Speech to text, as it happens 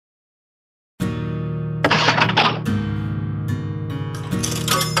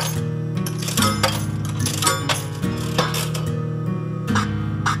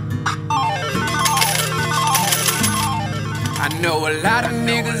a lot of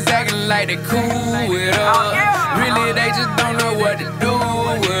niggas acting like they cool with us. Really, they just don't know what to do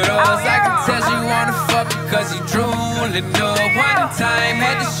with us. I can tell she wanna fuck because he drooling up. One time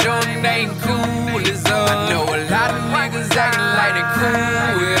had to show them they ain't cool as us. I know a lot of niggas acting like they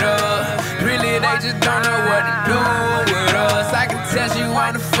cool with us. Really, they just don't know what to do with us. I can tell she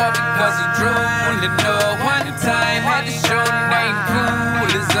wanna fuck because he drooling up. One time had to show them they ain't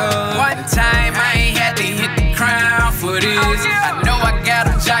cool as us. One time I ain't had to hit the crown for this. I know I got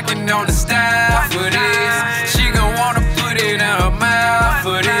her jocking on the style for this. She gon' wanna put it in her mouth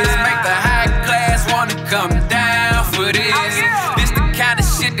for this. Make the high class wanna come down for this. This the kind of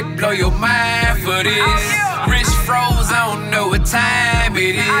shit that blow your mind for this. Wrist froze, I don't know what time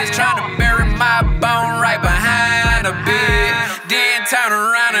it is. Tryna bury my bone right behind a bed. Then turn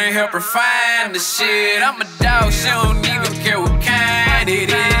around and help her find the shit. I'm a dog, she don't even care what kind it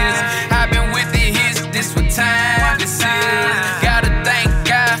is. I've been with the hits, this what time this is. Gotta thank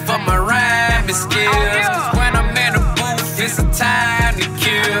God for my rhyming skills. Cause when I'm in the booth, it's a time to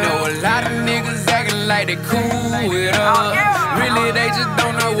kill. I know a lot of niggas acting like they cool with us. Really, they just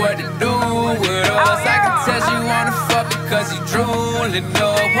don't know what to do with us. I can tell she wanna fuck because he drooling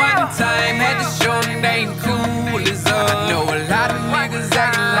up. One time had to show them they ain't cool as us. I know a lot of niggas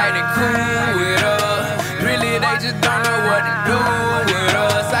acting like they cool with us. Really, they just don't know what to do with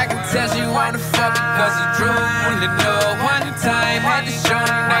us. I can tell she wanna fuck because he drooling up. One time had to show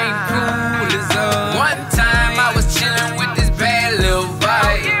them they ain't cool as us. One time I was chillin' with this bad little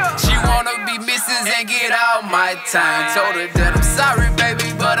vibe. She wanna be Mrs. and get all my time. Told her that I'm sorry,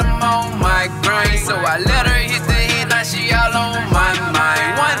 baby, but I'm on my grind. So I let her hit the hit, now she all on my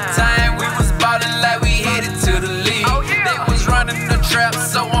mind. One time we was ballin' like we headed to the league. They was running the trap,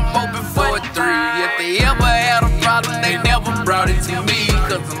 so I'm open for a 3. If they ever had a problem, they never brought it to me.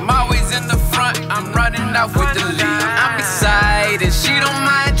 Cause I'm always in the front, I'm running off with the lead. I'm excited, she don't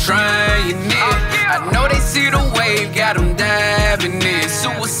mind trying it. I know they see the wave, got them diving in.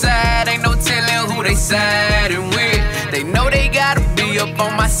 Suicide, ain't no telling who they siding with. They know they gotta be up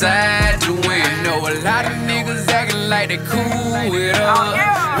on my side to win. Know a lot of niggas acting like they cool with us.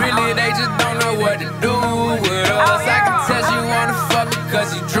 Really, they just don't know what to do with us. I can tell she wanna fuck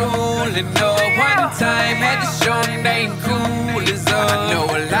because he drooling up. One time had to show them they ain't cool as us. I know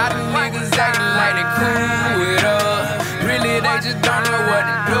a lot of niggas acting like they cool with us. Really, they just don't know what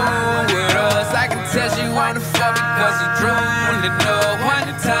to do with us. I can tell she wanna fuck because he drooling up.